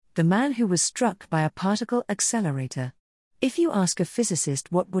The man who was struck by a particle accelerator. If you ask a physicist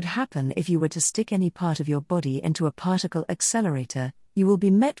what would happen if you were to stick any part of your body into a particle accelerator, you will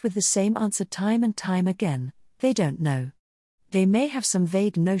be met with the same answer time and time again: they don't know. They may have some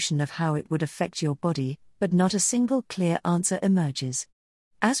vague notion of how it would affect your body, but not a single clear answer emerges.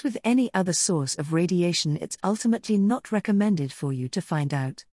 As with any other source of radiation, it's ultimately not recommended for you to find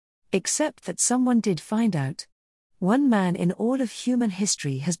out. Except that someone did find out. One man in all of human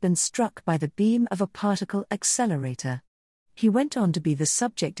history has been struck by the beam of a particle accelerator. He went on to be the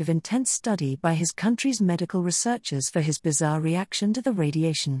subject of intense study by his country's medical researchers for his bizarre reaction to the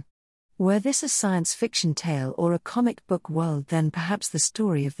radiation. Were this a science fiction tale or a comic book world, then perhaps the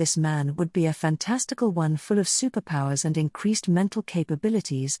story of this man would be a fantastical one full of superpowers and increased mental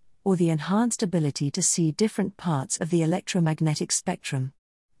capabilities, or the enhanced ability to see different parts of the electromagnetic spectrum.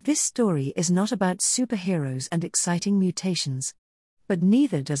 This story is not about superheroes and exciting mutations. But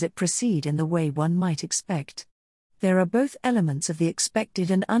neither does it proceed in the way one might expect. There are both elements of the expected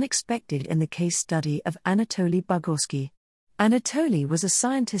and unexpected in the case study of Anatoly Bugorsky. Anatoly was a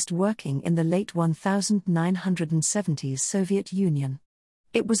scientist working in the late 1970s Soviet Union.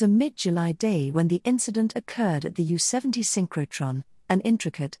 It was a mid-July day when the incident occurred at the U-70 synchrotron, an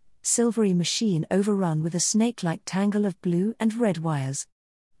intricate, silvery machine overrun with a snake-like tangle of blue and red wires.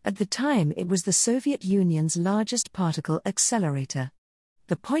 At the time, it was the Soviet Union's largest particle accelerator.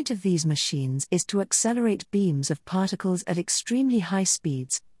 The point of these machines is to accelerate beams of particles at extremely high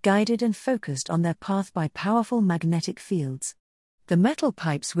speeds, guided and focused on their path by powerful magnetic fields. The metal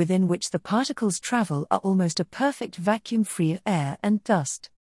pipes within which the particles travel are almost a perfect vacuum free of air and dust.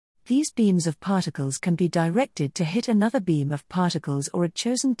 These beams of particles can be directed to hit another beam of particles or a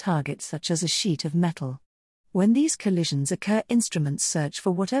chosen target, such as a sheet of metal. When these collisions occur, instruments search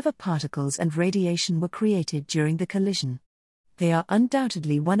for whatever particles and radiation were created during the collision. They are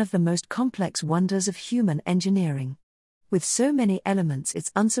undoubtedly one of the most complex wonders of human engineering. With so many elements,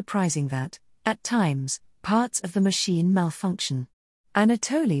 it's unsurprising that, at times, parts of the machine malfunction.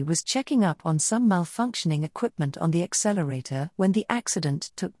 Anatoly was checking up on some malfunctioning equipment on the accelerator when the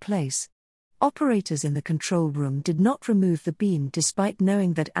accident took place. Operators in the control room did not remove the beam despite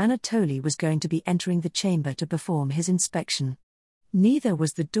knowing that Anatoly was going to be entering the chamber to perform his inspection. Neither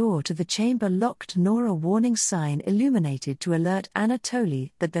was the door to the chamber locked nor a warning sign illuminated to alert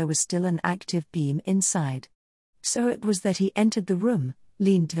Anatoly that there was still an active beam inside. So it was that he entered the room,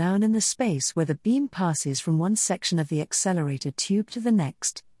 leaned down in the space where the beam passes from one section of the accelerator tube to the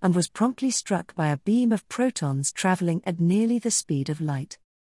next, and was promptly struck by a beam of protons traveling at nearly the speed of light.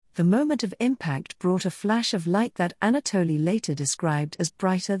 The moment of impact brought a flash of light that Anatoly later described as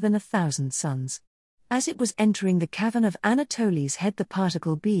brighter than 1,000 suns. As it was entering the cavern of Anatoly's head, the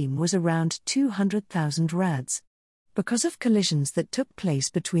particle beam was around 200,000 rads. Because of collisions that took place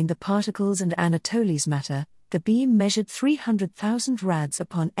between the particles and Anatoly's matter, the beam measured 300,000 rads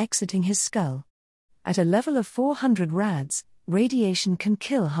upon exiting his skull. At a level of 400 rads, radiation can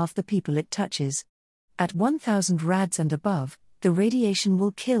kill half the people it touches. At 1,000 rads and above, the radiation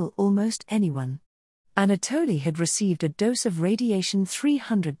will kill almost anyone. Anatoly had received a dose of radiation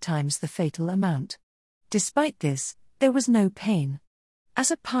 300 times the fatal amount. Despite this, there was no pain. As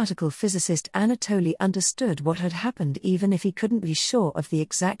a particle physicist, Anatoly understood what had happened even if he couldn't be sure of the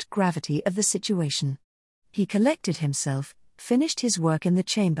exact gravity of the situation. He collected himself, finished his work in the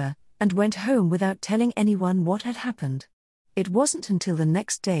chamber, and went home without telling anyone what had happened. It wasn't until the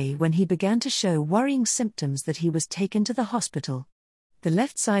next day when he began to show worrying symptoms that he was taken to the hospital. The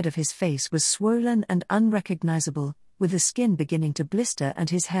left side of his face was swollen and unrecognizable, with the skin beginning to blister and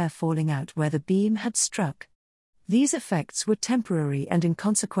his hair falling out where the beam had struck. These effects were temporary and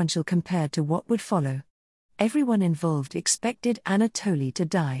inconsequential compared to what would follow. Everyone involved expected Anatoly to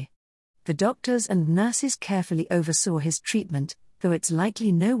die. The doctors and nurses carefully oversaw his treatment, though it's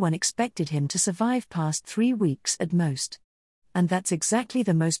likely no one expected him to survive past 3 weeks at most. And that's exactly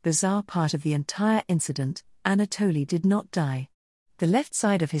the most bizarre part of the entire incident: Anatoly did not die. The left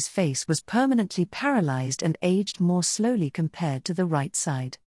side of his face was permanently paralyzed and aged more slowly compared to the right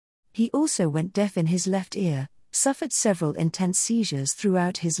side. He also went deaf in his left ear, suffered several intense seizures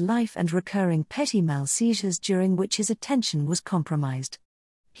throughout his life and recurring petit mal seizures during which his attention was compromised.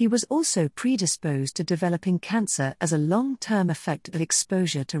 He was also predisposed to developing cancer as a long-term effect of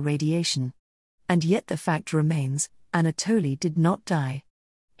exposure to radiation. And yet the fact remains, Anatoly did not die.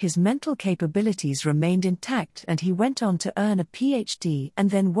 His mental capabilities remained intact and he went on to earn a PhD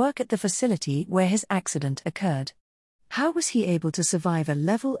and then work at the facility where his accident occurred. How was he able to survive a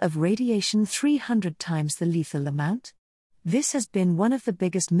level of radiation 300 times the lethal amount? This has been one of the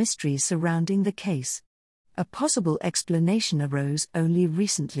biggest mysteries surrounding the case. A possible explanation arose only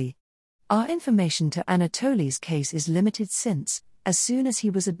recently. Our information to Anatoly's case is limited since, as soon as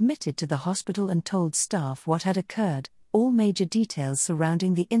he was admitted to the hospital and told staff what had occurred, all major details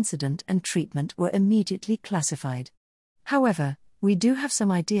surrounding the incident and treatment were immediately classified. However, we do have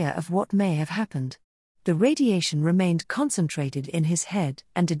some idea of what may have happened. The radiation remained concentrated in his head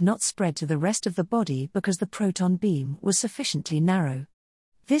and did not spread to the rest of the body because the proton beam was sufficiently narrow.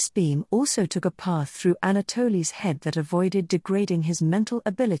 This beam also took a path through Anatoly's head that avoided degrading his mental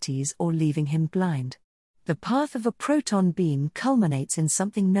abilities or leaving him blind. The path of a proton beam culminates in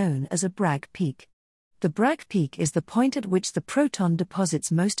something known as a Bragg peak. The Bragg peak is the point at which the proton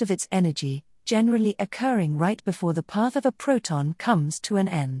deposits most of its energy, generally occurring right before the path of a proton comes to an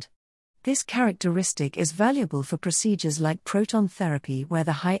end. This characteristic is valuable for procedures like proton therapy, where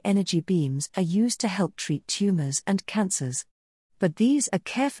the high-energy beams are used to help treat tumors and cancers. But these are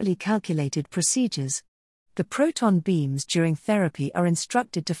carefully calculated procedures. The proton beams during therapy are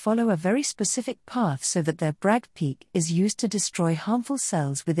instructed to follow a very specific path so that their Bragg peak is used to destroy harmful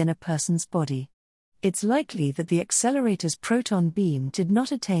cells within a person's body. It's likely that the accelerator's proton beam did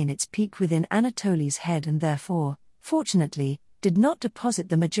not attain its peak within Anatoly's head and therefore, fortunately, did not deposit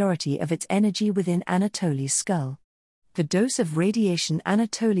the majority of its energy within Anatoly's skull. The dose of radiation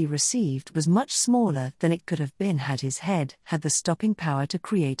Anatoly received was much smaller than it could have been had his head had the stopping power to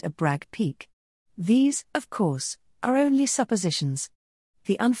create a Bragg peak. These, of course, are only suppositions.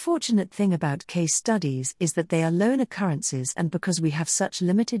 The unfortunate thing about case studies is that they are lone occurrences, and because we have such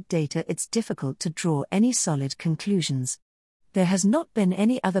limited data, it's difficult to draw any solid conclusions. There has not been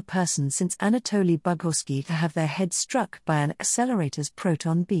any other person since Anatoly Bughorsky to have their head struck by an accelerator's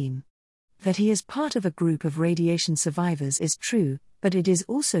proton beam. That he is part of a group of radiation survivors is true, but it is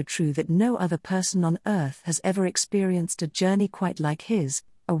also true that no other person on Earth has ever experienced a journey quite like his,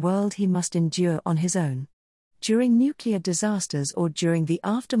 a world he must endure on his own. During nuclear disasters or during the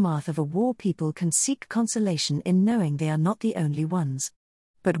aftermath of a war, people can seek consolation in knowing they are not the only ones.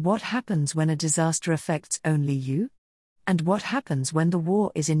 But what happens when a disaster affects only you? And what happens when the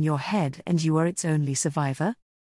war is in your head and you are its only survivor?